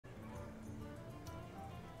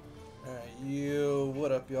Yo,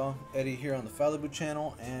 what up, y'all? Eddie here on the Fallibu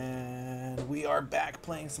channel, and we are back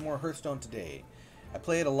playing some more Hearthstone today. I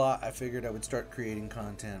play it a lot. I figured I would start creating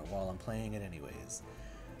content while I'm playing it anyways.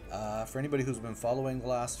 For anybody who's been following the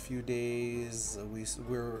last few days,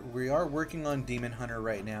 we are working on Demon Hunter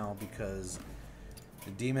right now because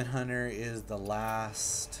the Demon Hunter is the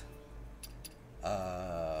last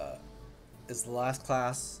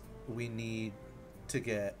class we need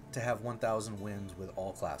to have 1,000 wins with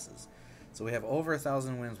all classes. So we have over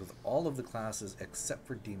 1,000 wins with all of the classes except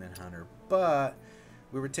for Demon Hunter. But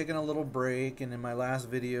we were taking a little break, and in my last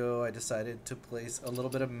video I decided to place a little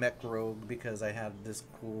bit of Mech Rogue because I had this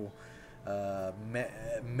cool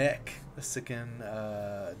Mexican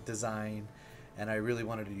design, and I really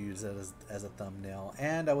wanted to use it as a thumbnail.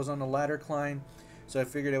 And I was on the ladder climb, so I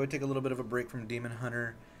figured I would take a little bit of a break from Demon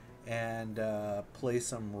Hunter and play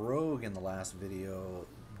some Rogue in the last video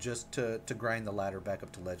just to grind the ladder back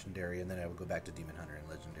up to Legendary, and then I would go back to Demon Hunter and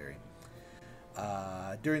Legendary.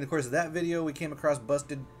 During the course of that video, we came across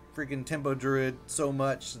busted freaking Tempo Druid so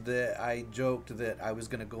much that I joked that I was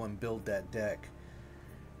going to go and build that deck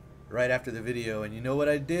right after the video, and you know what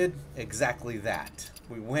I did? Exactly that.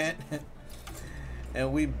 We went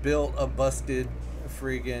and we built a busted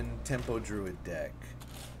freaking Tempo Druid deck.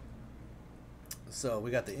 So we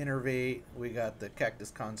got the Innervate, we got the Cactus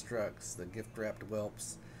Constructs, the Giftwrapped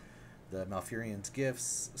Whelps, the Malfurion's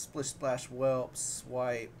Gifts, Splish-Splash Whelp,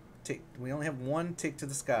 Swipe. We only have one Take to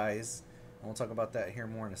the Skies, and we'll talk about that here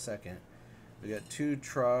more in a second. We got two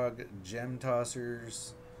Trogg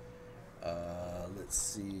Gemtossers. Let's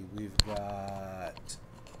see, we've got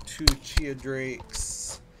two Chia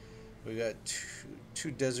Drakes. We got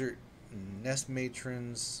two Desert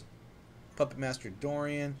Nestmatrons, Puppetmaster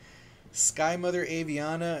Dorian. Mother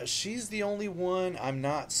Aviana, she's the only one I'm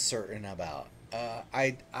not certain about.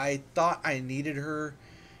 I thought I needed her.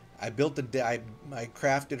 I built the deck. I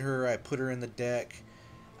crafted her. I put her in the deck.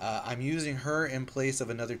 I'm using her in place of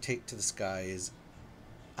another Take to the Skies.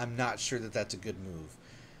 I'm not sure that that's a good move.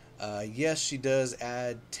 Yes, she does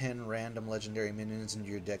add 10 random legendary minions into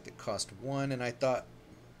your deck that cost 1, and I thought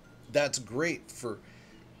that's great for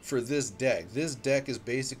this deck. This deck is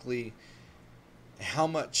basically how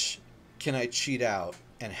much can I cheat out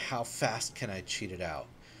and how fast can I cheat it out.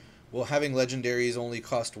 Well, having legendaries only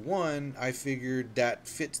cost 1, I figured that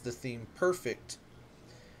fits the theme perfect.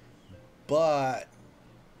 But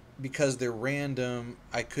because they're random,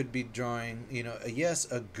 I could be drawing, you know, yes,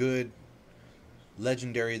 a good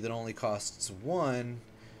legendary that only costs 1,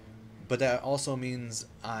 but that also means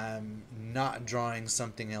I'm not drawing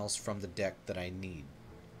something else from the deck that I need.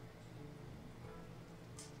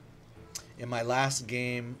 In my last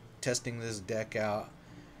game testing this deck out,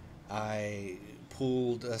 I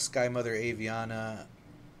pulled a Mother Aviana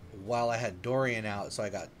while I had Dorian out, so I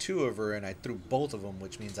got 2 of her and I threw both of them,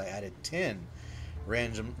 which means I added 10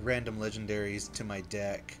 random legendaries to my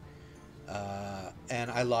deck,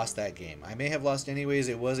 and I lost that game. I may have lost anyways.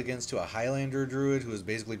 It was against a Highlander Druid who was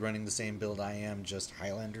basically running the same build I am, just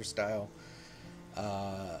Highlander style.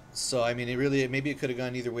 So I mean, maybe it could have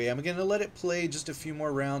gone either way. I'm gonna let it play just a few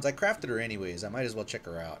more rounds. I crafted her anyways. I might as well check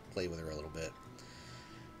her out, play with her a little bit.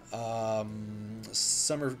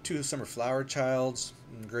 Two summer Flowerchilds,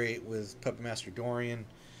 great with Puppetmaster Dorian.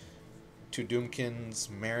 2 Doomkins,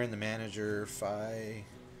 Marin the Manager,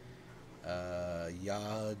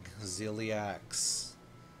 Yogg, Ziliax,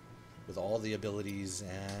 with all the abilities,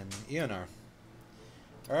 and Eonar.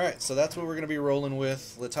 Alright, so that's what we're going to be rolling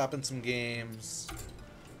with. Let's hop in some games.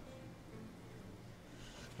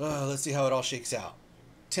 Let's see how it all shakes out.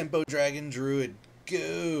 Tempo Dragon Druid,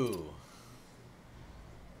 go!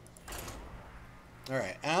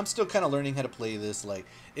 Alright, I'm still kind of learning how to play this. Like,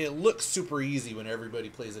 it looks super easy when everybody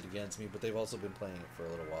plays it against me, but they've also been playing it for a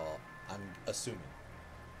little while, I'm assuming.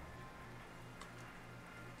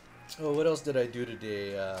 Oh, what else did I do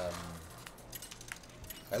today?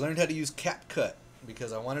 I learned how to use CapCut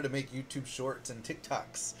because I wanted to make YouTube shorts and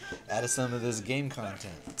TikToks out of some of this game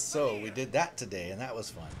content. So we did that today, and that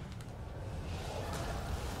was fun.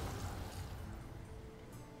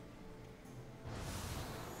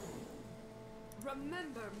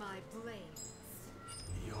 Remember my blades.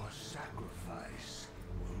 Your sacrifice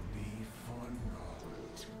will be for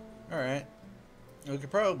naught. Alright. We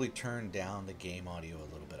could probably turn down the game audio a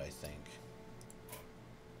little bit, I think.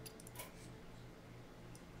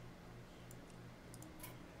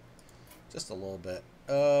 Just a little bit.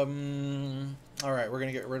 Alright, we're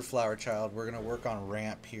going to get rid of Flowerchild. We're going to work on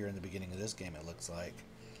ramp here in the beginning of this game, it looks like.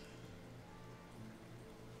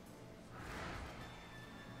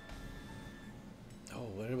 Oh,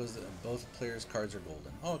 what was it? Both players' cards are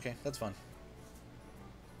golden. Oh, okay, that's fun.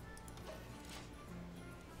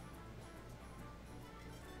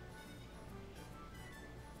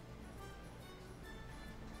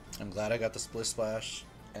 I'm glad I got the Splish-Splash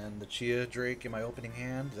and the Chia Drake in my opening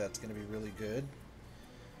hand. That's going to be really good.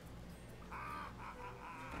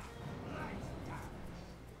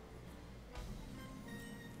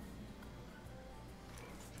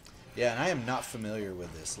 Yeah, and I am not familiar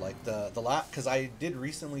with this. Like the lot, because I did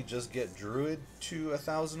recently just get Druid to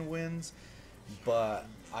 1,000 wins, but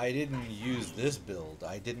I didn't use this build.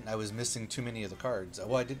 I was missing too many of the cards.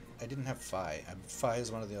 Well, I didn't have Fi. Fi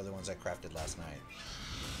is one of the other ones I crafted last night.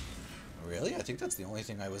 Really? I think that's the only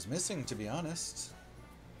thing I was missing, to be honest.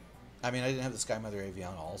 I mean, I didn't have the Sky Mother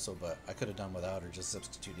Aviana also, but I could have done without her, just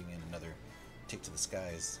substituting in another Take to the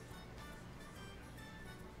Skies.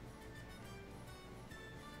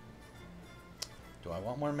 Do I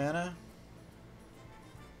want more mana?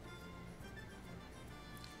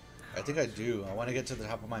 I think I do. I want to get to the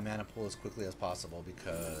top of my mana pool as quickly as possible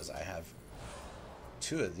because I have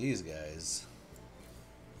 2 of these guys.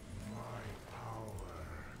 My power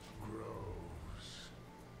grows.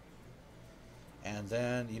 And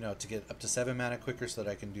then, you know, to get up to 7 mana quicker so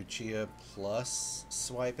that I can do Chia plus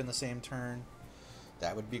swipe in the same turn.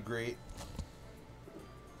 That would be great.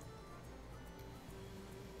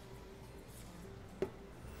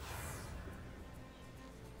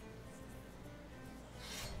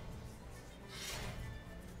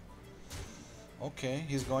 Okay,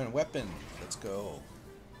 he's going weapon. Let's go.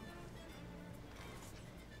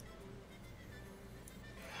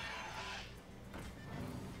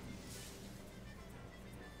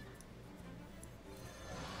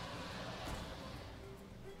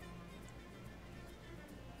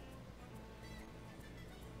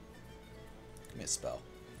 Give me a spell.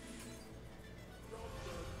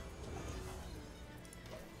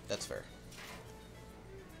 That's fair.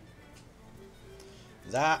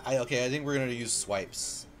 Okay, I think we're gonna use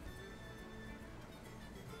swipes.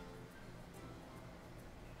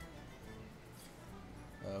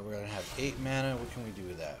 We're gonna have 8 mana. What can we do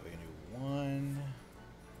with that? We're gonna do 1.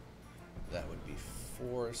 That would be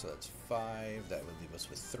 4, so that's 5. That would leave us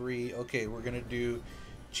with 3. Okay, we're gonna do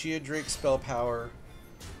Chia Drake spell power.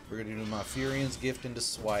 We're gonna do Malfurion's gift into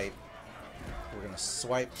swipe. We're gonna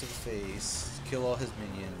swipe to the face, kill all his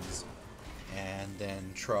minions, and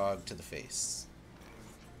then Trogg to the face.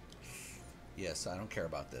 Yes, I don't care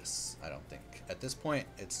about this. I don't think at this point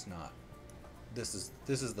it's not. This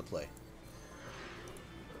is the play.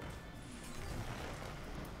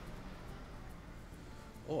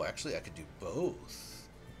 Oh, actually, I could do both.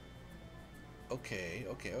 Okay,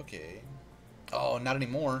 okay, okay. Oh, not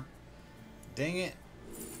anymore. Dang it.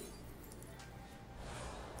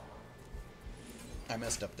 I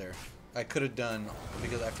messed up there. I could have done,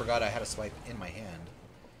 because I forgot I had a swipe in my hand.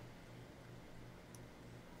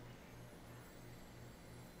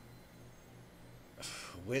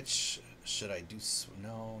 Which should I do?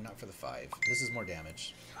 No, not for the 5. This is more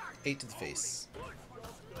damage. 8 to the face.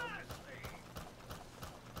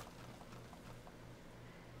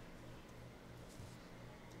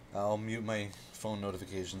 I'll mute my phone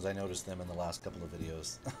notifications. I noticed them in the last couple of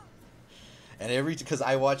videos. And because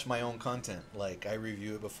I watch my own content. Like, I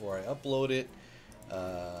review it before I upload it.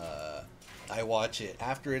 I watch it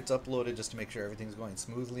after it's uploaded just to make sure everything's going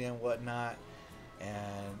smoothly and whatnot.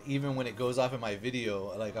 And even when it goes off in my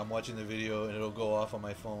video, like I'm watching the video and it'll go off on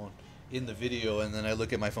my phone in the video, and then I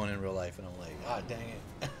look at my phone in real life and I'm like, ah, dang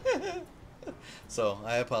it. So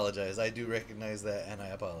I apologize. I do recognize that, and I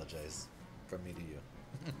apologize from me to you.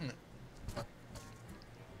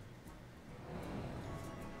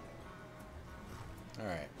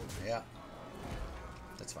 Alright, yeah.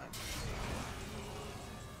 That's fine.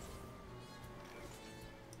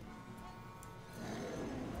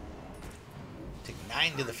 Take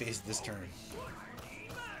 9 to the face this turn.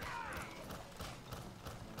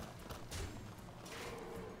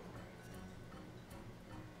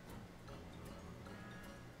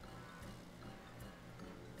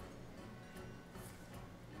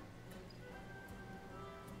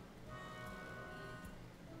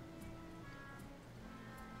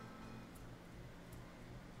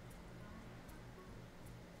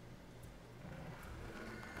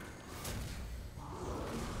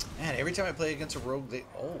 Man, every time I play against a rogue, they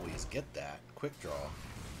always get that quick draw.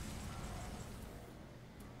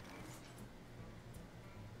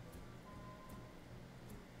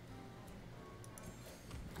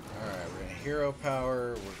 Alright, we're going to hero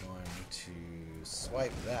power. We're going to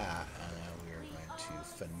swipe that, and then we are going to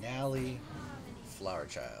finale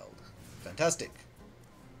Flowerchild. Fantastic.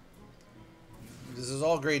 This is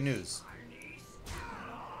all great news.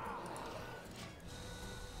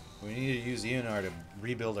 We need to use ENR to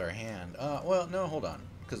rebuild our hand. Well, no, hold on.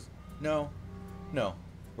 Because, no.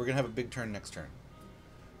 We're going to have a big turn next turn.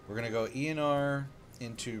 We're going to go ENR,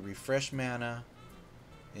 into refresh mana,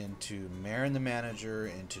 into Marin the Manager,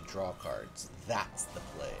 into draw cards. That's the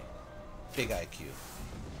play. Big IQ.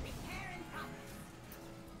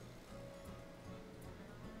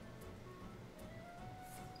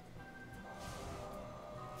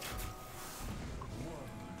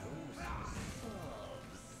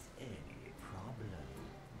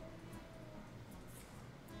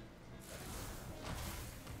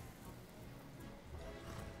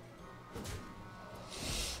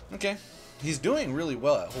 Okay, he's doing really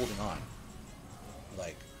well at holding on.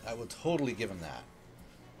 Like, I would totally give him that.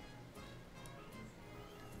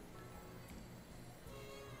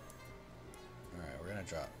 Alright, we're gonna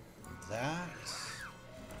drop that,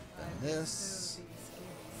 then this,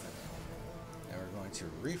 and we're going to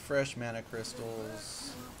refresh mana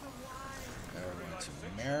crystals, then we're going to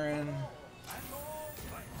Marin,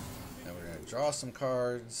 and we're gonna draw some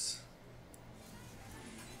cards.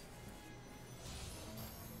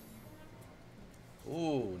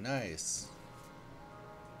 Ooh, nice.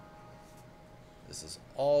 This is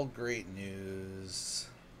all great news.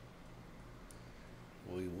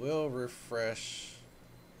 We will refresh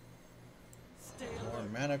more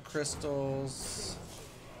mana crystals.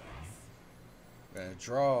 We're gonna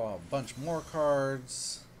draw a bunch more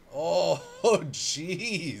cards. Oh,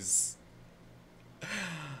 jeez.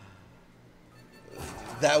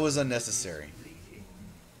 That was unnecessary.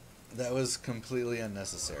 That was completely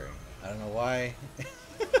unnecessary. I don't know why.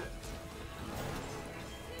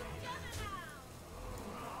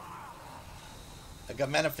 I got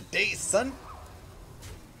mana for days, son.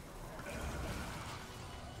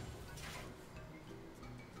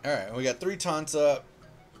 Alright, we got 3 taunts up.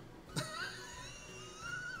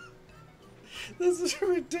 This is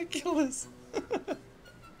ridiculous.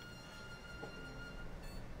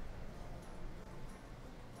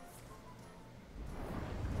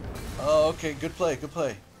 Oh, okay, good play, good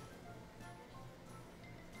play.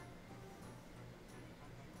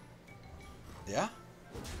 Yeah?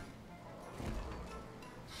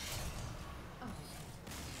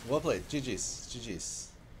 Well played. GG's. GG's.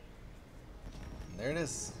 And there it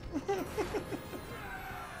is.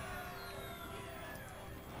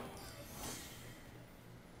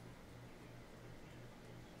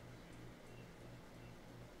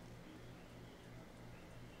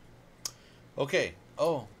 Okay.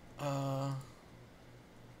 Oh.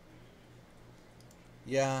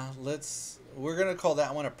 Yeah, we're gonna call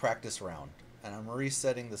that one a practice round. And I'm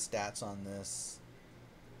resetting the stats on this.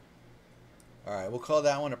 Alright, we'll call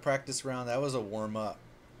that one a practice round. That was a warm-up.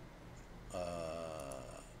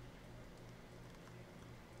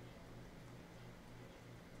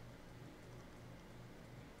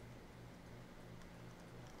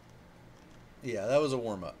 Yeah, that was a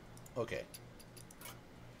warm-up. Okay.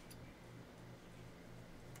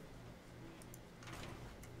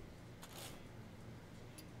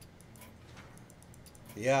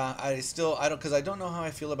 Yeah, I don't, because I don't know how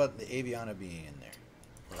I feel about the Aviana being in there.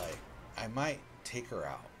 Like, I might take her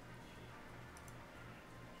out.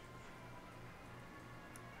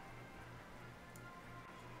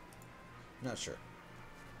 Not sure.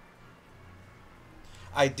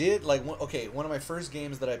 I did, like, okay, one of my first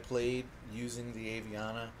games that I played using the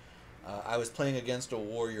Aviana, I was playing against a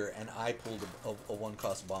warrior, and I pulled a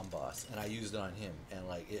one-cost bomb boss, and I used it on him, and,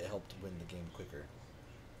 like, it helped win the game quicker.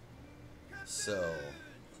 So,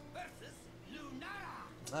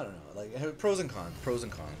 I don't know, like, pros and cons, pros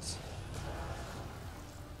and cons.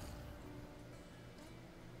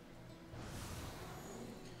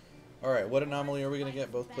 Alright, what anomaly are we going to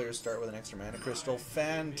get? Both players start with an extra mana crystal.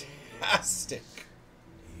 Fantastic!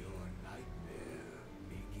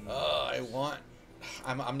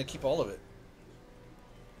 I'm going to keep all of it.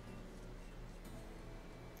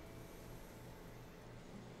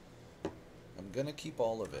 I'm going to keep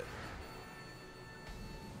all of it.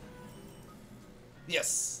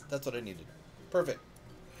 Yes! That's what I needed. Perfect.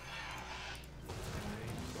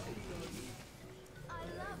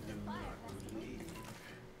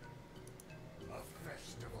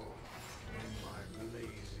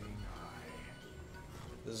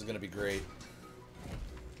 This is going to be great.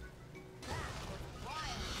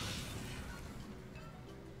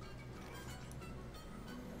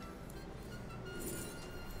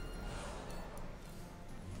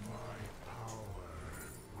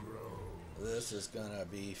 This is going to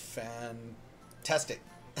be fantastic.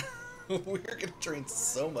 We're going to drain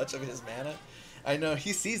so much of his mana. I know,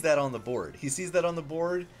 he sees that on the board. He sees that on the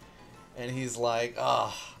board, and he's like,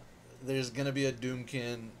 there's going to be a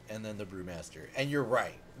Doomkin and then the Brewmaster. And you're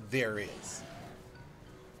right. There is.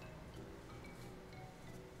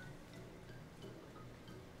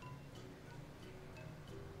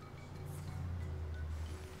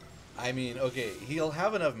 I mean, okay, he'll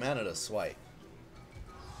have enough mana to swipe.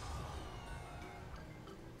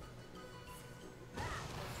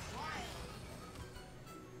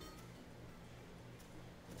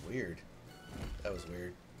 Weird. That was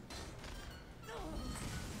weird.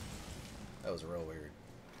 That was real weird.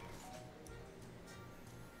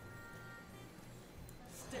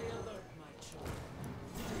 Stay alert, my children.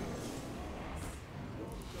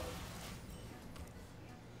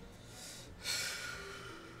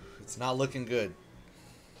 It's not looking good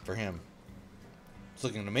for him. It's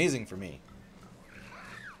looking amazing for me.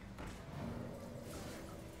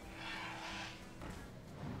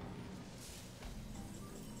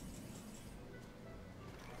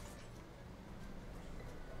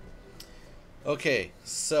 Okay,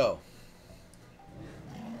 so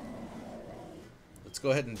let's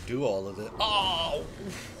go ahead and do all of it. Oh,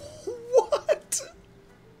 what?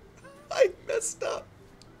 I messed up.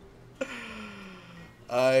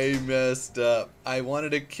 I messed up. I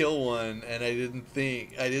wanted to kill one, and I didn't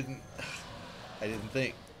think. I didn't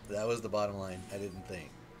think. That was the bottom line. I didn't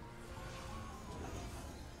think.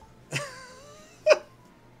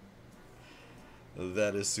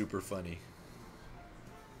 That is super funny.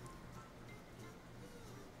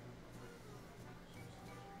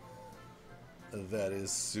 That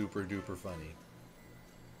is super duper funny.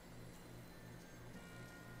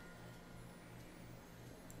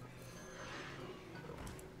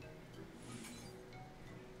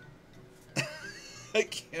 I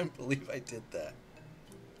can't believe I did that.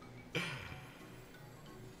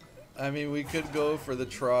 I mean, we could go for the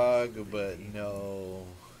Trogg, but no.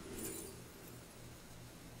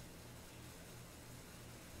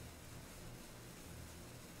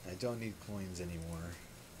 I don't need coins anymore.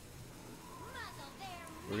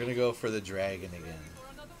 We're gonna go for the dragon again.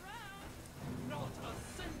 Not a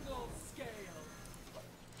single scale.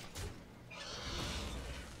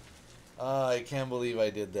 I can't believe I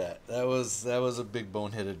did that. That was a big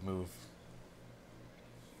boneheaded move.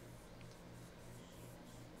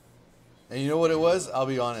 And you know what it was? I'll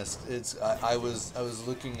be honest. I was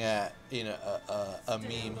looking at a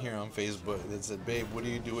meme here on Facebook that said, "Babe, what are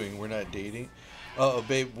you doing? We're not dating." Oh,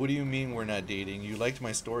 babe, what do you mean we're not dating? You liked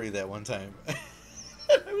my story that one time.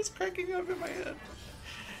 I was cracking up in my head.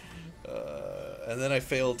 And then I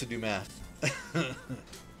failed to do math.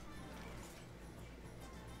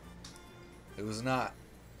 It was not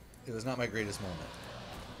my greatest moment.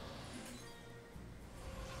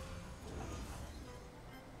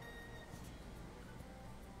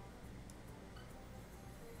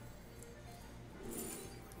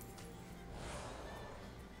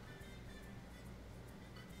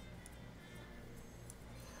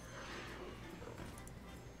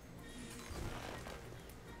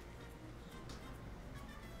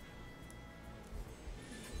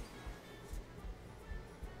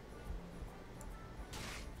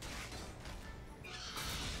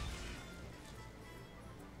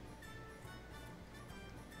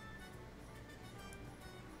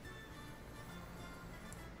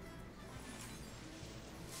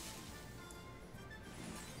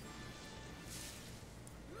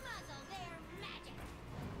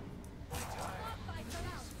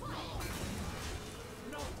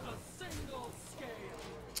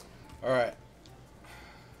 All right.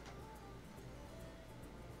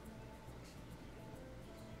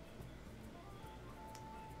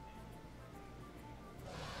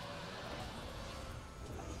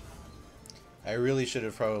 I really should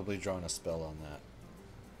have probably drawn a spell on that.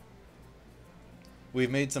 We've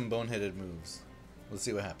made some boneheaded moves. Let's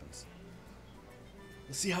see what happens.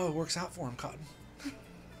 Let's see how it works out for him, Cotton.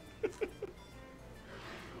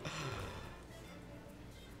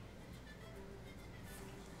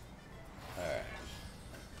 Alright.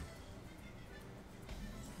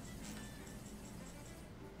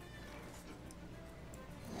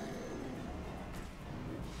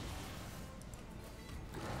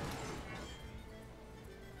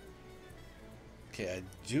 Okay, I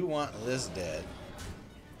do want this dead.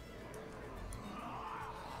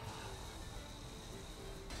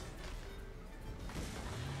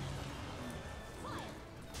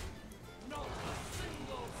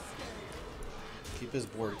 Keep his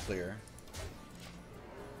board clear.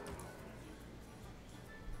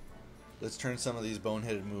 Let's turn some of these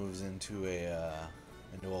boneheaded moves into a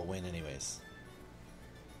win anyways.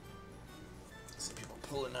 Some people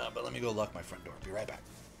pulling up, but let me go lock my front door. Be right back.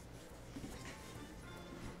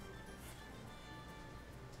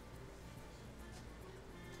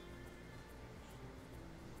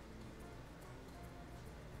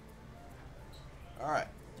 Alright,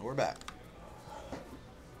 we're back.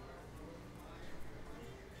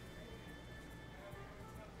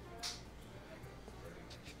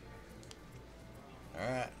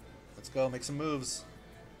 go. Make some moves.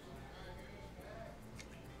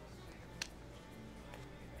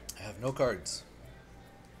 I have no cards.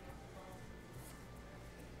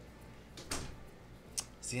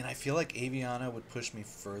 See, and I feel like Aviana would push me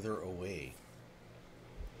further away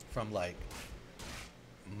from, like,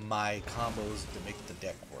 my combos to make the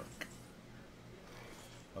deck work.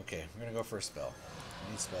 Okay, we're gonna go for a spell.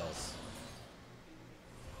 I need spells.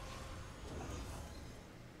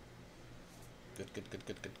 Good, good, good,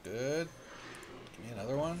 good, good, good. Give me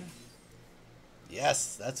another one.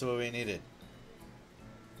 Yes, that's what we needed.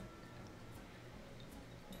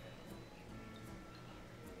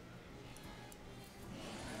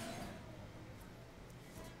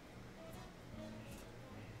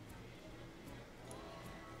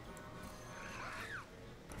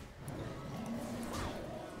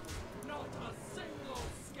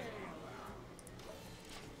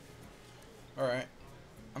 Alright.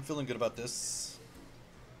 I'm feeling good about this.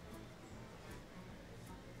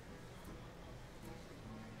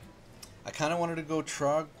 I kind of wanted to go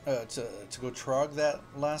Trogg, to go Trogg that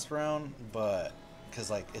last round, but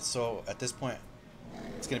because like it's so at this point,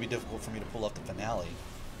 it's gonna be difficult for me to pull off the finale.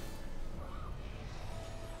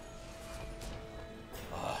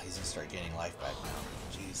 Ah, he's gonna start gaining life back now.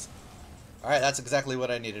 Jeez. All right, that's exactly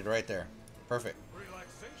what I needed right there. Perfect.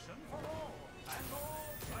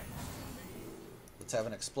 Let's have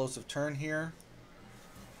an explosive turn here.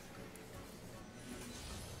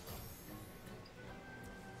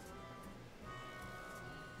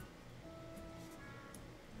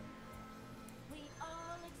 We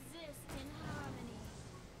all exist in harmony.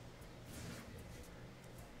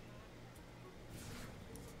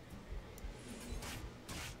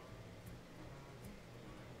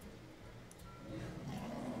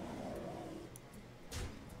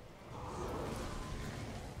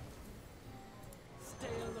 Stay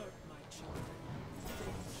alert, my children.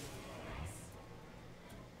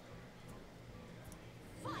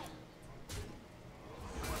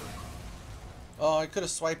 Oh, I could have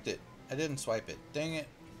swiped it. I didn't swipe it. Dang it.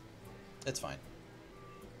 It's fine.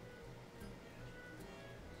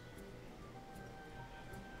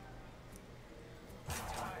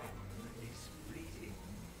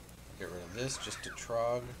 Get rid of this just to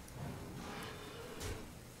Trogg.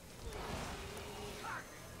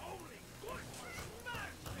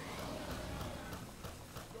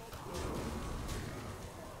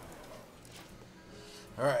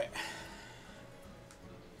 Alright.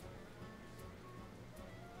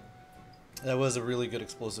 That was a really good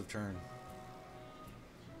explosive turn.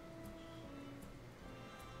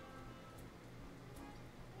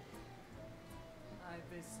 I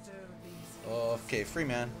bestow these Okay, free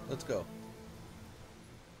man. Let's go.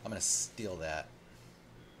 I'm gonna steal that.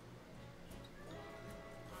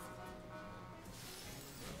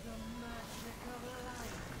 the magic of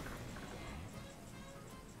life.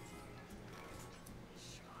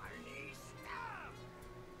 Shiny stuff.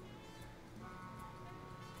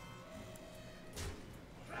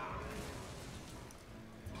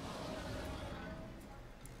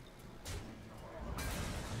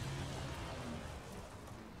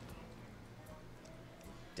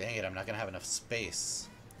 Dang it, I'm not gonna have enough space.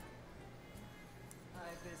 I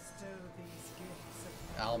bestow these gifts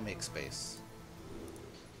of I'll make space.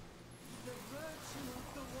 the virtue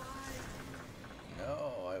of the wise.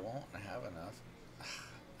 No, I won't have enough.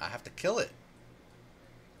 I have to kill it.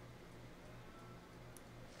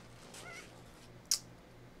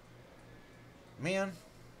 Man.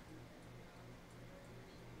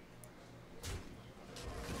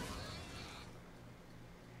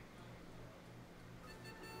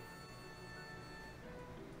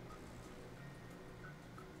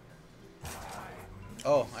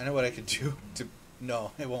 Oh, I know what I could do to...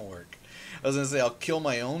 No, it won't work. I was going to say I'll kill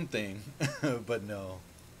my own thing, but no.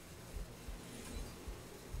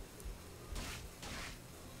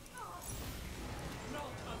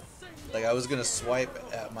 Like, I was going to swipe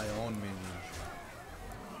at my own minion.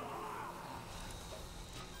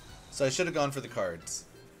 So I should have gone for the cards.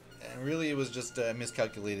 And really it was just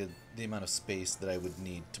miscalculated the amount of space that I would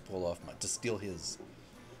need to pull off to steal his.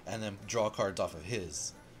 And then draw cards off of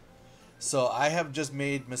his. So I have just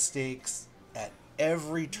made mistakes at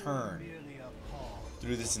every turn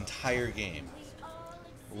through this entire game.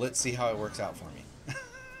 Let's see how it works out for me.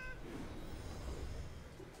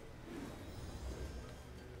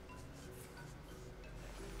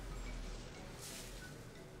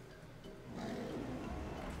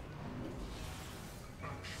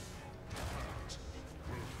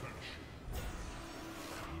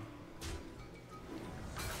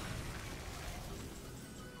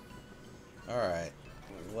 Alright,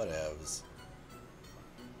 whatevs.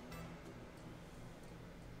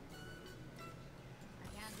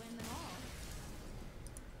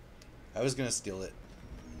 I was gonna steal it.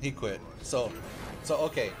 He quit. So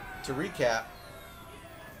okay. To recap,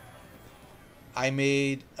 I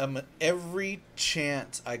made every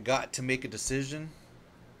chance I got to make a decision,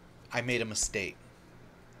 I made a mistake,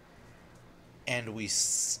 and we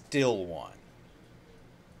still won.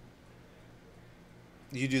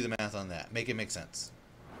 You do the math on that. Make it make sense.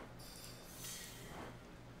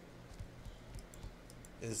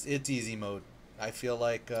 It's easy mode. I feel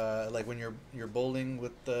like when you're bowling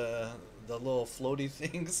with the little floaty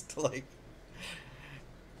things to like.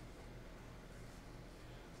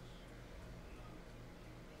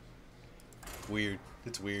 Weird.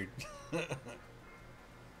 It's weird. We're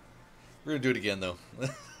gonna do it again though.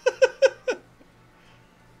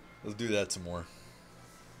 Let's do that some more.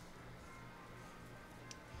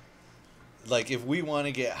 Like if we want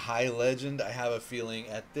to get high legend, I have a feeling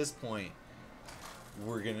at this point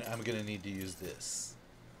I'm gonna need to use this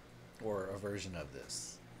or a version of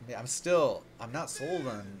this. I mean, I'm not sold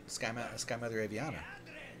on Sky Mother Aviana.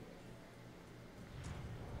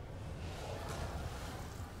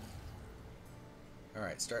 All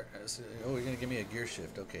right, start. Oh, you're gonna give me a gear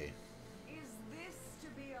shift, okay? Is this to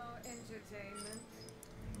be our entertainment?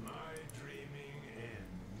 My dreaming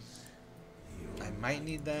ends. I might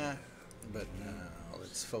need that, but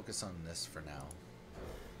let's focus on this for now.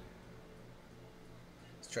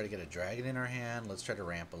 Let's try to get a dragon in our hand. Let's try to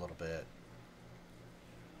ramp a little bit.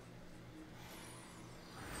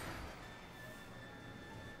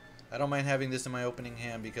 I don't mind having this in my opening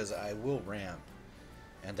hand because I will ramp,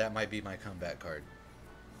 and that might be my comeback card.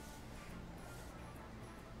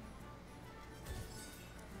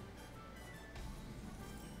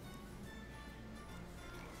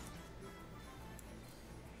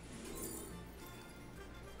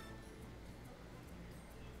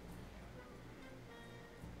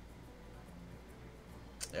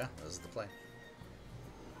 Yeah, this is the play.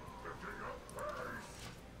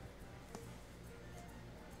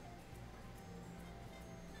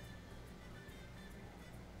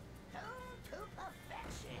 To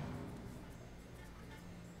perfection.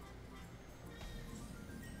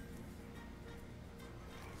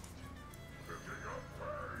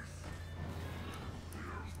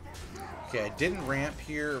 Okay, I didn't ramp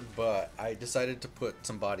here, but I decided to put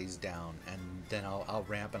some bodies down, and then I'll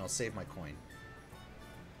ramp and I'll save my coin.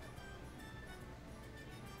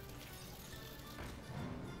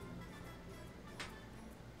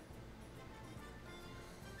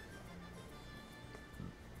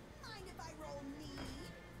 Mind if I roll need?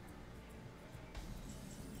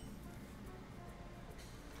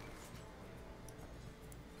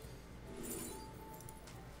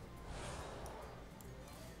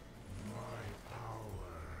 My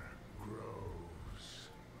power grows.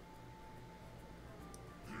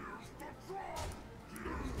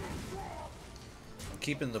 I'm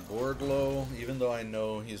keeping the board low, even though I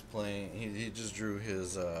know he's playing. He just drew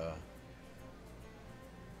his.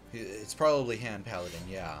 It's probably hand paladin,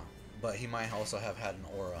 yeah, but he might also have had an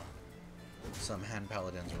aura. Some hand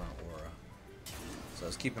paladins run aura, so I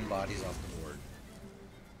was keeping bodies off the board.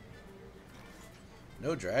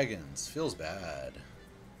 No dragons. Feels bad.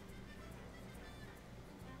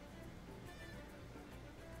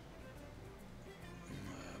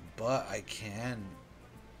 But I can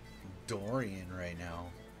Dorian right now.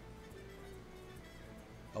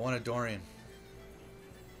 I want a Dorian.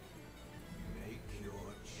 Make your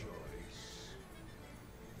choice.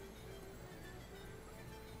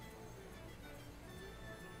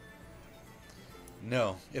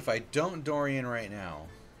 No, if I don't Dorian right now,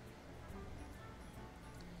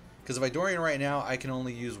 because if I Dorian right now, I can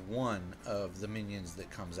only use one of the minions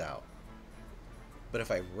that comes out. But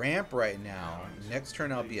if I ramp right now, next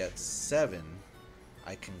turn I'll be at 7.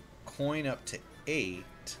 I can coin up to 8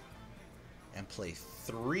 and play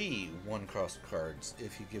 3 one-cross cards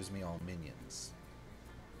if he gives me all minions.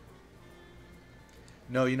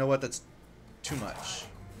 No, you know what? That's too much.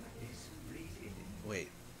 Wait.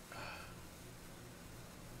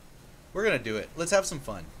 We're gonna do it. Let's have some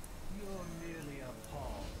fun. You're merely a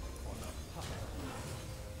pawn on a puppet.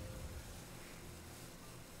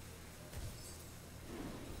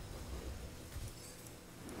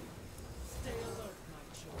 Stay alert, my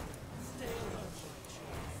children. Stay alert, my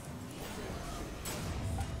children.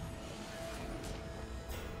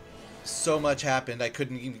 So much happened, I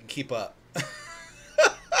couldn't even keep up.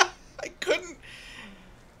 I couldn't.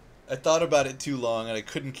 I thought about it too long and I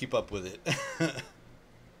couldn't keep up with it.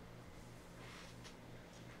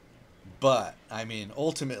 But, I mean,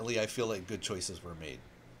 ultimately, I feel like good choices were made.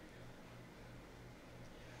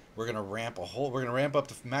 We're gonna ramp up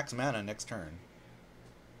to max mana next turn.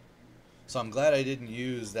 So I'm glad I didn't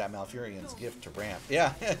use that Malfurion's gift to ramp.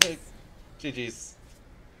 Yeah, GG's.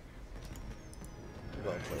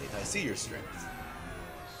 Well played. I see your strength.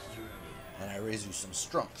 And I raise you some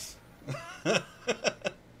strength.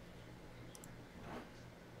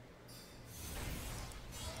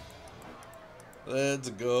 Let's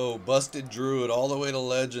go. Busted Druid all the way to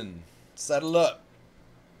Legend. Saddle up.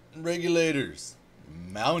 Regulators.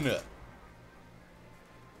 Mount up.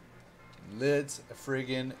 Let's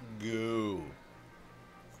friggin' go.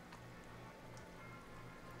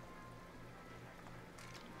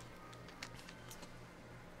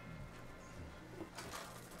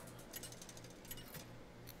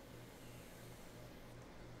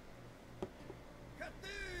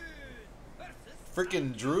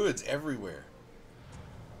 Freaking druids everywhere.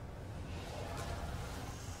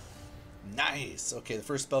 Nice. Okay, the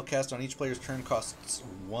first spell cast on each player's turn costs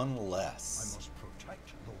 1 less. I must protect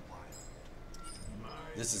the wild.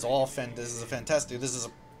 This is all this is a fantastic. This is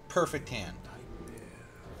a perfect hand.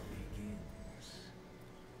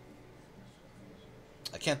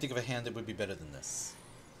 I can't think of a hand that would be better than this.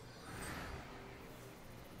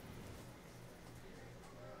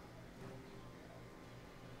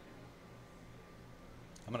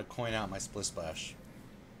 I'm gonna coin out my Splish-Splash.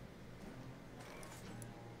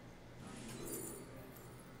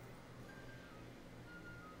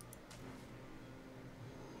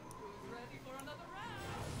 Ready for another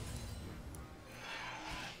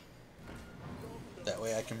round? That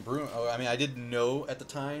way I can brew. Oh, I mean, I didn't know at the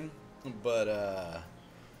time, but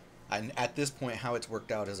at this point, how it's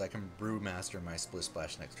worked out is I can Brewmaster my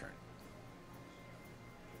Splish-Splash next turn.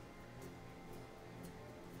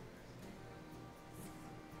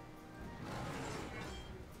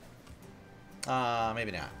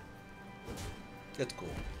 Maybe not. It's cool.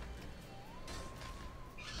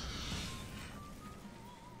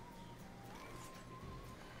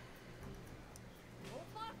 No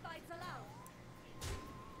more fights allowed.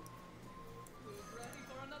 Who's ready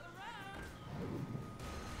for another round?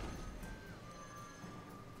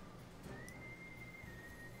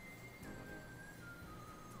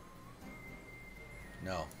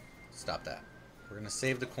 No. Stop that. We're going to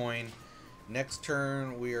save the coin. Next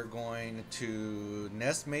turn, we are going to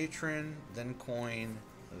Nestmatron, then coin,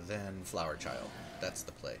 then Flowerchild. That's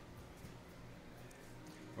the play.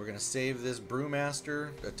 We're going to save this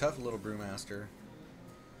Brewmaster, a tough little Brewmaster.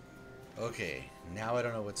 Okay, now I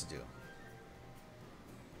don't know what to do.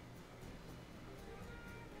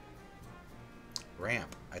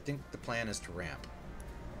 Ramp. I think the plan is to ramp.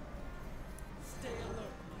 Stay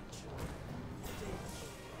alert, my children. Stay alert.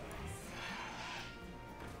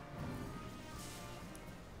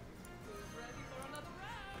 Who's ready for another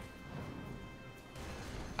round?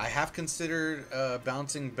 I have considered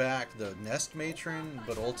bouncing back the Nestmatron,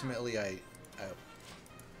 but ultimately I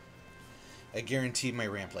guaranteed my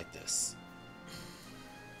ramp like this.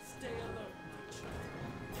 Stay alert, my children.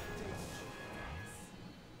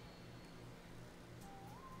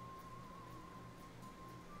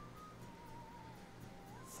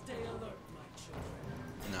 Stay alert, my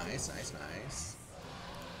children. Nice, nice, nice.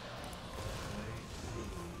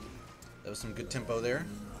 That was some good tempo there.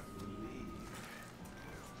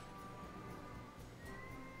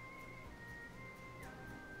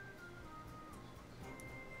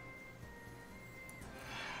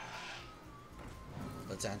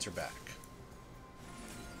 Let's answer back.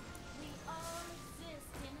 We all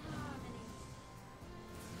exist in harmony.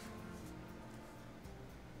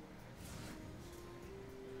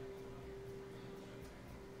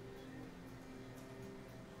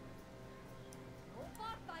 No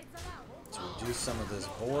more fights allowed. Let's reduce some of this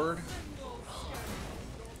board.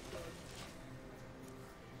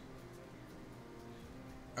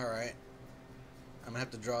 Alright. I'm gonna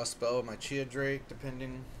have to draw a spell with my Chia Drake,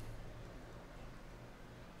 depending.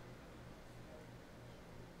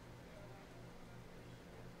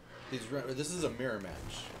 This is a mirror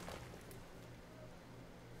match.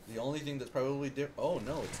 The only thing that's probably different. Oh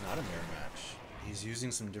no, it's not a mirror match. He's using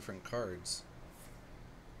some different cards.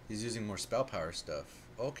 He's using more spell power stuff.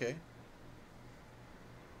 Okay.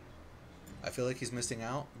 I feel like he's missing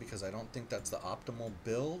out because I don't think that's the optimal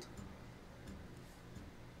build.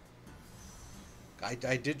 I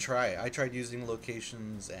did try. I tried using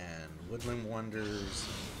locations and woodland wonders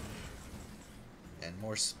and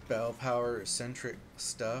more spell power centric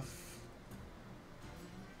stuff.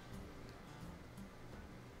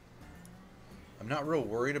 I'm not real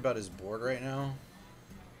worried about his board right now.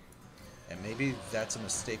 And maybe that's a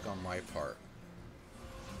mistake on my part.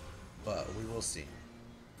 But we will see.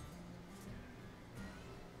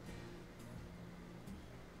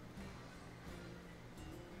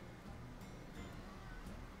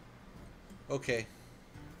 Okay.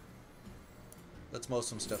 Let's mow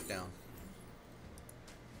some stuff down.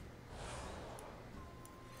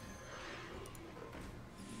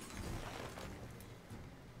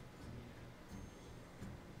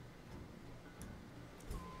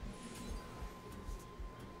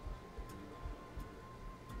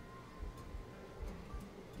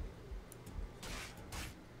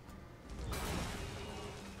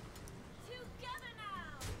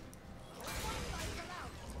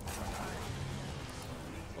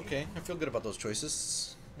 Okay, I feel good about those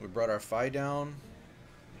choices. We brought our Phi down.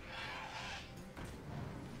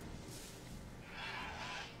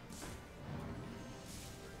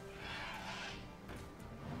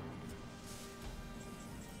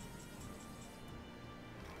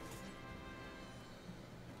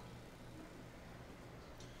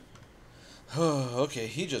 Okay,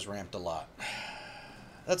 he just ramped a lot.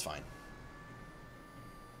 That's fine.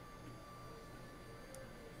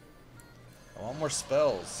 I want more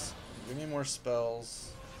spells. Give me more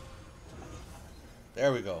spells.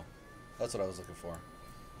 There we go. That's what I was looking for.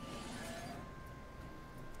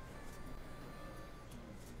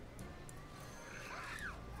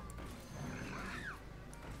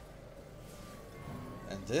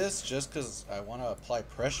 And this just because I want to apply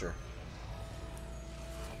pressure.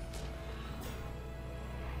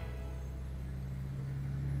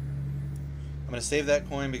 I'm going to save that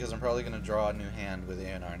coin because I'm probably going to draw a new hand with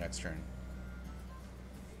ANR next turn.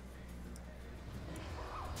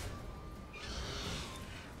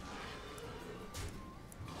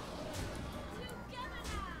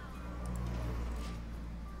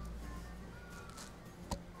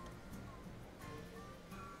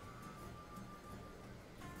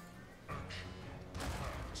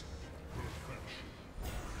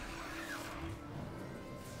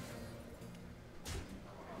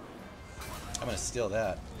 I'm going to steal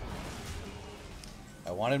that.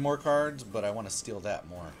 I wanted more cards, but I want to steal that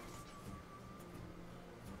more.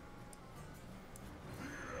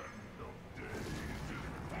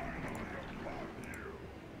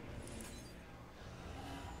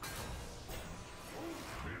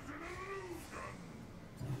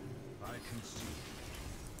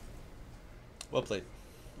 Well played.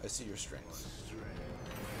 I see your strengths.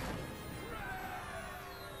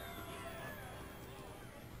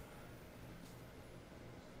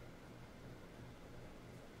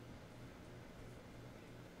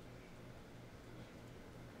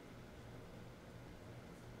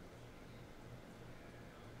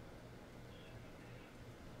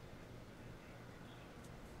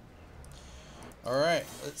 All right,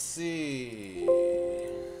 let's see.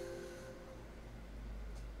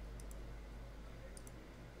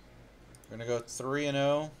 We're gonna go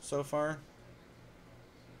 3-0 so far.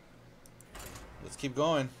 Let's keep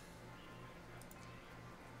going.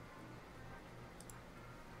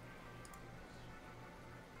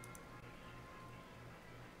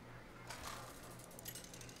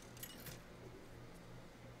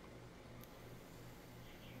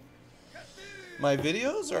 My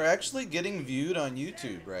videos are actually getting viewed on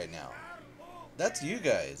YouTube right now. That's you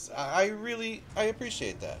guys. I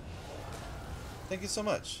appreciate that. Thank you so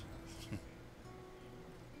much.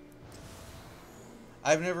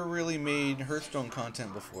 I've never really made Hearthstone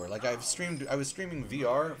content before. Like I was streaming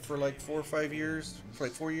VR for like 4 or 5 years, for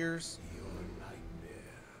like 4 years.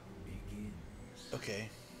 Okay.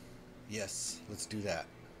 Yes, let's do that.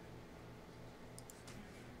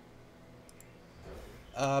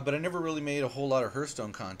 But I never really made a whole lot of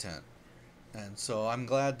Hearthstone content. And so I'm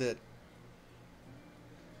glad that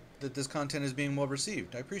this content is being well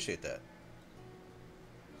received. I appreciate that.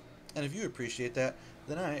 And if you appreciate that,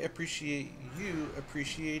 then I appreciate you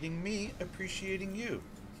appreciating me appreciating you.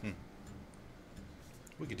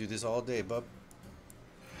 We could do this all day, bub.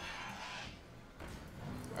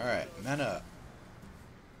 Alright, mana up.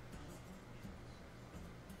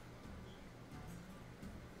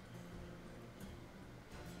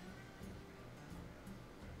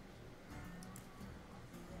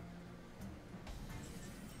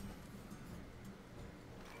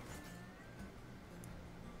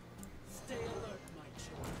 Stay alert, my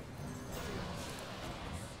children.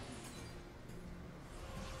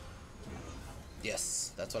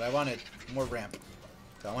 Yes, that's what I wanted. More ramp.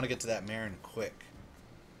 I want to get to that Marin quick.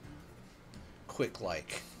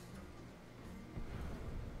 Quick-like.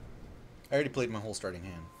 I already played my whole starting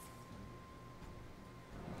hand.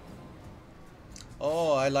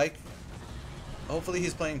 Oh, I like... Hopefully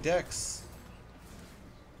he's playing decks.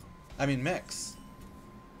 I mean mechs.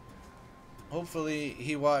 Hopefully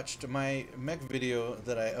he watched my mech video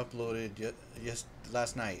that I uploaded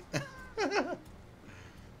last night.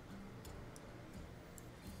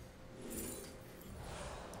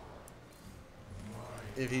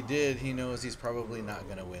 If he did, he knows he's probably not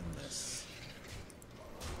going to win this.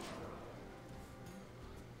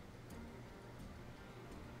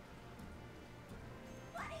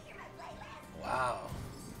 Wow.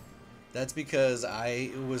 That's because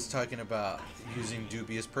I was talking about using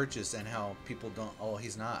dubious purchase and how people don't... Oh,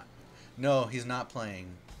 he's not. No, he's not playing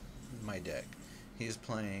my deck. He's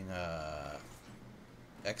playing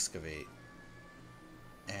Excavate.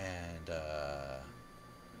 And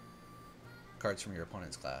cards from your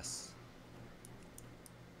opponent's class.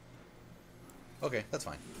 Okay, that's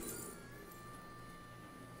fine.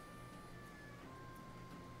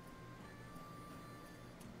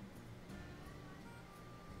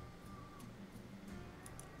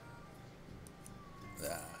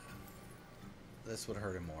 This would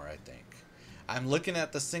hurt him more, I think. I'm looking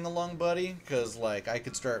at the sing-along buddy, because, like, I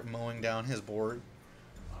could start mowing down his board.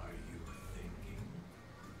 Are you thinking?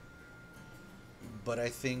 But I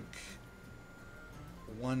think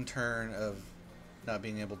one turn of not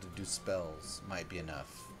being able to do spells might be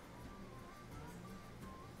enough.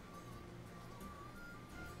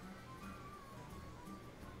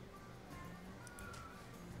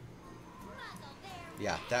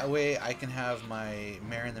 Yeah, that way I can have my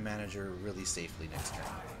Marin the Manager really safely next turn.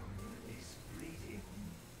 Is bleeding.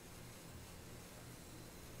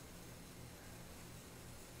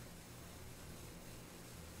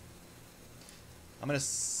 I'm gonna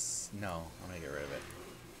no, I'm gonna get rid of it.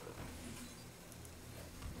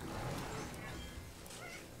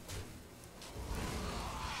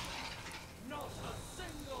 Not a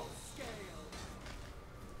single scale.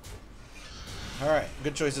 Alright,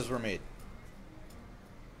 good choices were made.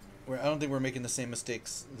 I don't think we're making the same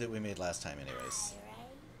mistakes that we made last time anyways.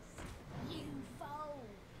 You fool.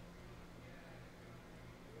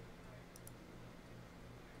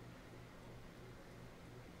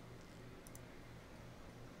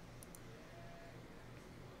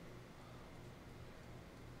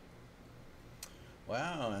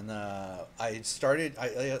 Wow, and I started,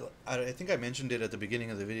 I think I mentioned it at the beginning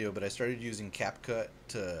of the video, but I started using CapCut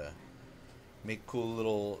to make cool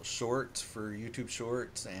little shorts for YouTube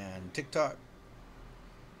Shorts and TikTok.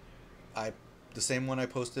 The same one I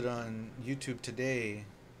posted on YouTube today,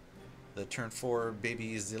 the turn 4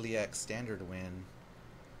 baby Ziliac standard win,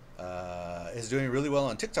 is doing really well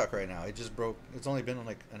on TikTok right now. It just broke, it's only been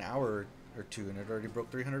like an hour or two and it already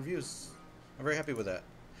broke 300 views. I'm very happy with that.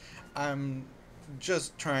 I'm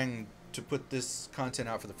just trying to put this content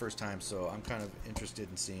out for the first time, so I'm kind of interested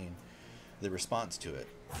in seeing the response to it.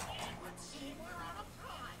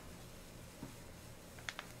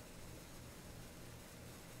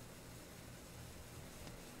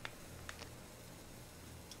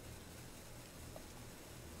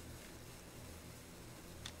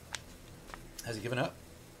 Has he given up?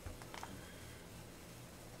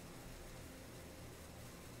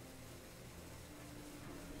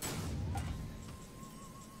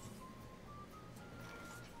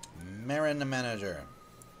 Marin the Manager.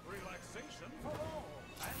 Relaxation for all,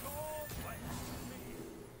 and all thanks to me.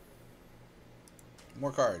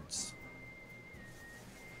 More cards.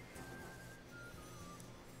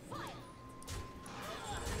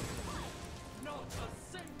 Not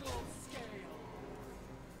a single scale.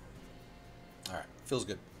 Alright, feels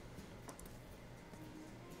good.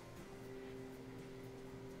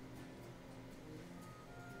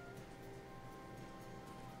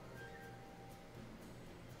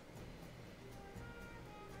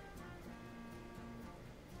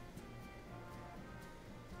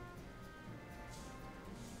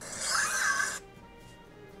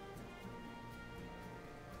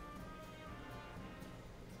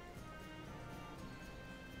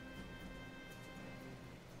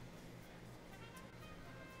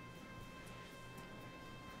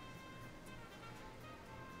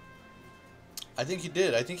 I think he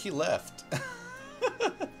did. I think he left.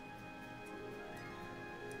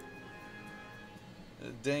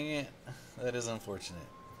 Dang it. That is unfortunate.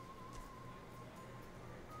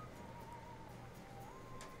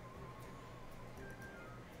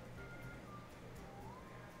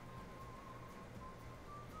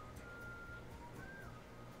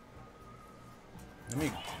 Let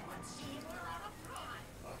me...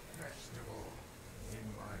 A festival in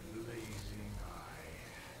my blazing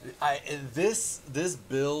eye. This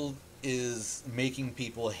build is making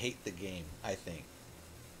people hate the game, I think.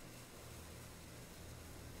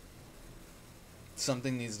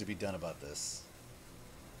 Something needs to be done about this.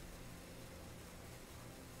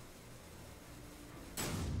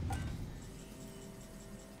 Let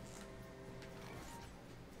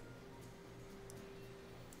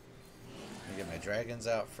me get my dragons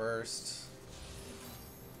out first.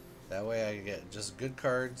 That way I get just good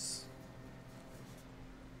cards.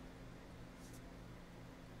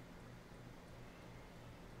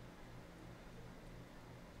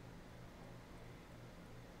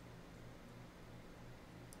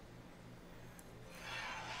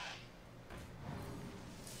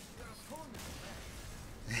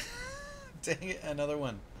 Dang it, another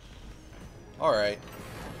one. Alright.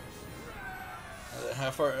 How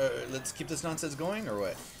far? Let's keep this nonsense going, or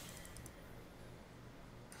what?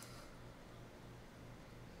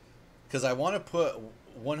 Because I want to put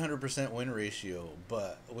 100% win ratio,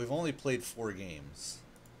 but we've only played 4 games.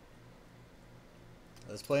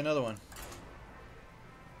 Let's play another one.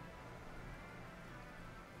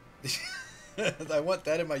 I want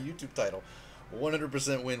that in my YouTube title.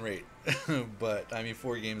 100% win rate. But, I mean,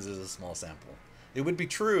 4 games is a small sample. It would be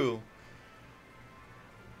true,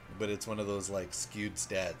 but it's one of those, like, skewed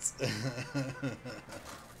stats. Versus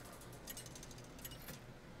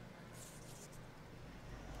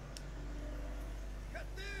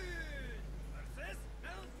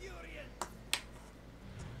Malfurion.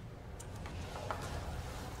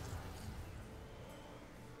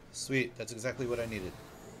 Sweet, that's exactly what I needed.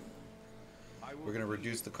 We're going to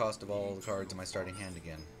reduce the cost of all the cards in my starting hand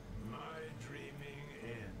again. My dreaming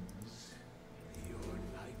ends. Your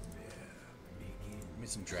nightmare begins. Give me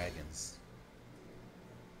some dragons.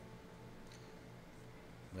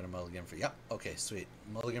 I'm going to mulligan for... Yep, okay, sweet.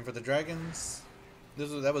 Mulligan for the dragons.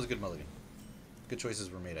 That was a good mulligan. Good choices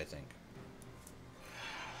were made, I think.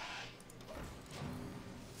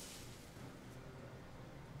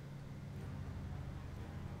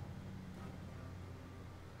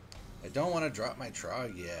 I don't want to drop my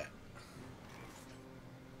Trogg yet.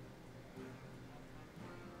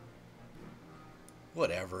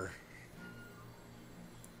 Whatever.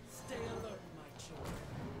 Stay alert, my children.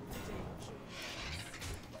 Danger.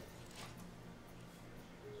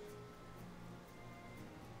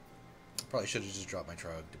 Probably should have just dropped my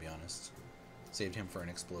Trogg, to be honest. Saved him for an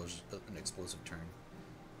explosive turn.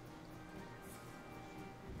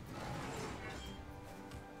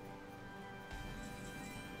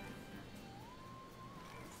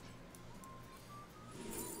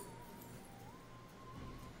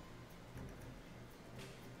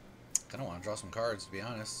 I don't want to draw some cards, to be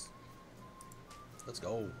honest. Let's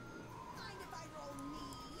go.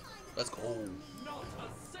 Let's go. Not a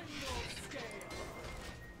single scale.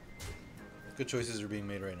 Good choices are being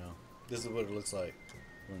made right now. This is what it looks like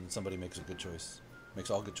when somebody makes a good choice.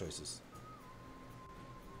 Makes all good choices.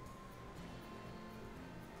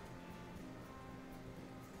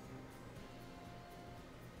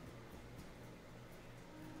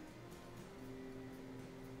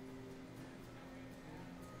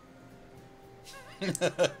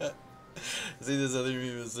 See this other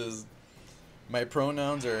meme that says, my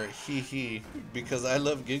pronouns are he because I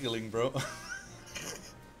love giggling, bro.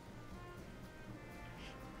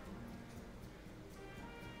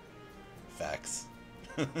 Facts.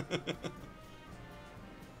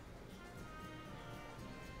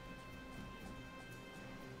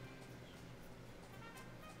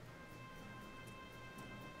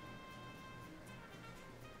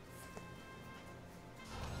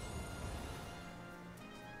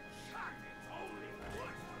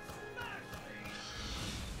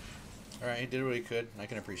 Alright, he did what he could. I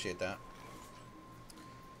can appreciate that.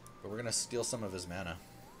 But we're gonna steal some of his mana.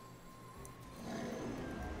 I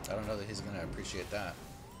don't know that he's gonna appreciate that.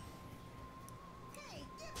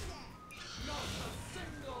 Not a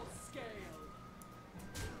single scale.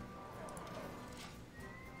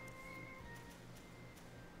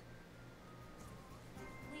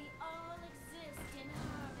 We all exist in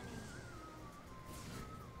harmony.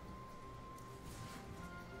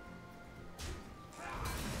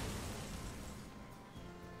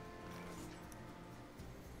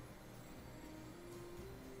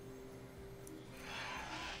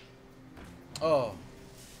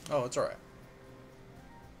 Oh, it's alright.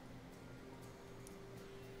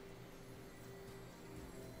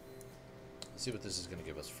 Let's see what this is going to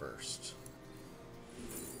give us first.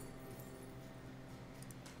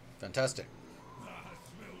 Fantastic. I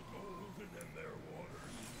smell golden in their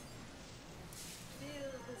waters.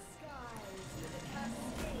 Fill the skies with a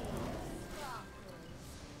cascade of sparkles.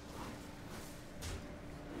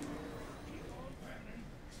 Keep on panning.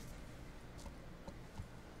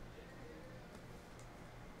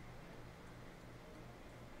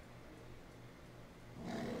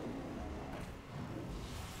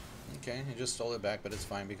 Okay, he just stole it back, but it's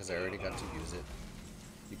fine because I already got to use it.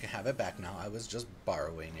 You can have it back now. I was just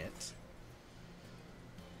borrowing it.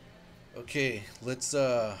 Okay, let's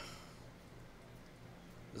do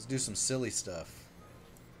some silly stuff.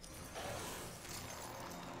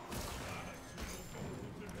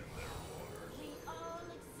 We all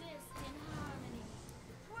exist in harmony.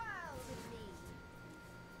 Proud of me.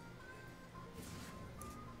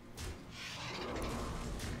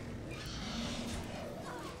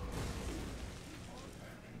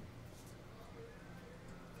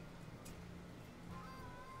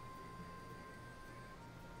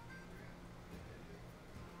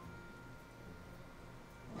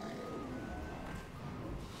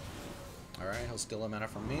 Alright, he'll steal a mana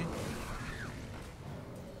from me.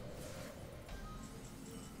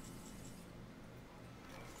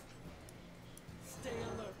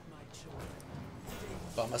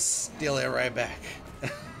 I'm gonna steal it right back.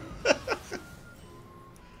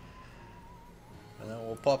 And then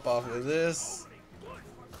we'll pop off with this.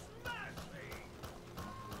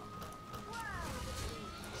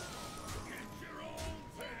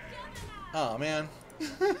 Oh man.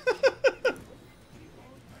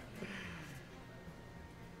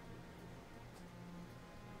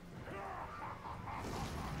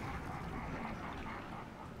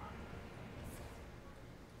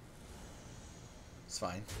 It's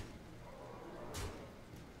fine.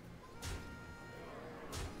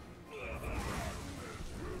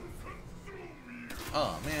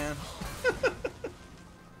 Oh man.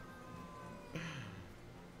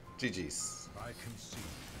 GG's. I can see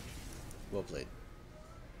Well played.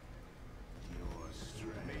 your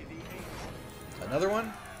strength. Another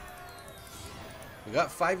one? We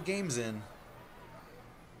got 5 games in.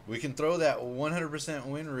 We can throw that 100%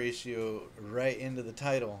 win ratio right into the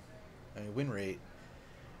title. I mean, win rate.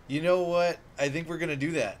 You know what? I think we're going to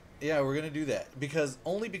do that. Yeah, we're going to do that.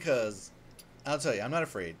 Only because, I'll tell you, I'm not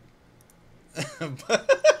afraid. I'm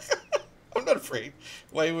not afraid.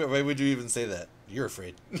 Why would you even say that? You're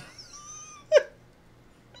afraid.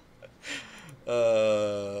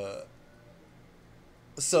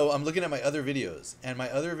 So I'm looking at my other videos, and my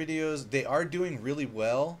other videos, they are doing really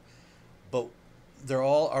well, but they're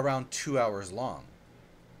all around 2 hours long.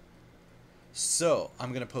 So I'm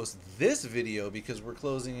going to post this video because we're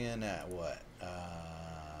closing in at what?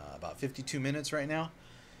 About 52 minutes right now.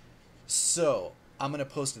 So I'm going to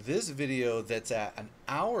post this video that's at an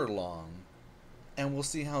hour long, and we'll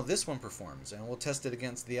see how this one performs, and we'll test it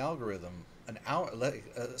against the algorithm. An hour,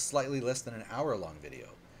 slightly less than an hour long video.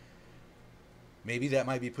 Maybe that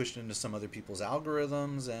might be pushed into some other people's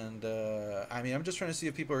algorithms, and I mean, I'm just trying to see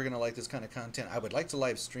if people are going to like this kind of content. I would like to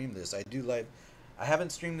live stream this. I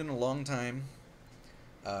haven't streamed in a long time.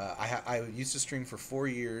 I used to stream for 4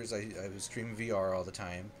 years. I was streaming VR all the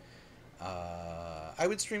time. I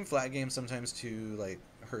would stream flat games sometimes too, like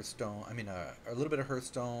Hearthstone. I mean, a little bit of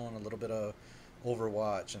Hearthstone, a little bit of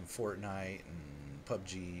Overwatch and Fortnite and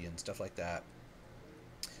PUBG and stuff like that.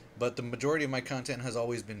 But the majority of my content has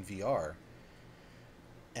always been VR.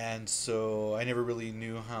 And so I never really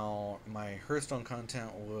knew how my Hearthstone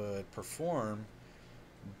content would perform.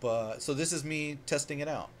 But so this is me testing it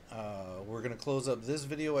out. We're going to close up this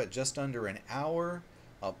video at just under an hour.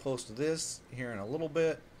 I'll post this here in a little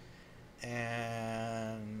bit.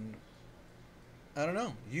 And I don't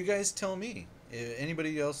know. You guys tell me.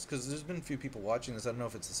 Anybody else? Because there's been a few people watching this. I don't know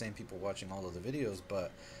if it's the same people watching all of the videos.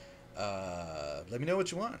 But let me know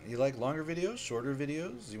what you want. You like longer videos, shorter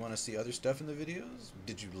videos? You want to see other stuff in the videos?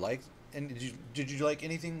 Did you like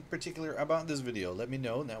anything particular about this video? Let me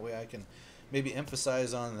know, and that way I can maybe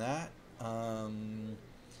emphasize on that. And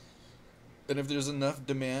if there's enough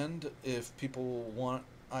demand, if people want,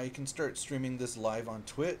 I can start streaming this live on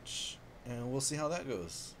Twitch, and we'll see how that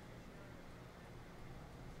goes.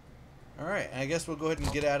 Alright, I guess we'll go ahead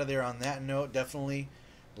and get out of there on that note. Definitely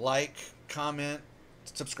like, comment,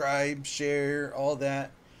 subscribe, share, all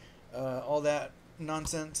that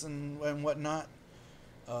nonsense and whatnot,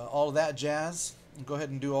 all that jazz. Go ahead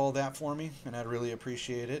and do all that for me, and I'd really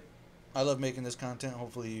appreciate it. I love making this content.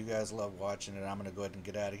 Hopefully you guys love watching it. I'm going to go ahead and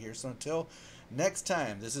get out of here. So until next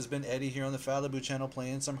time, this has been Eddie here on the Falaboo channel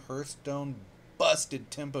playing some Hearthstone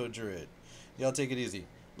busted tempo druid. Y'all take it easy.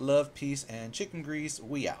 Love, peace, and chicken grease.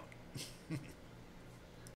 We out.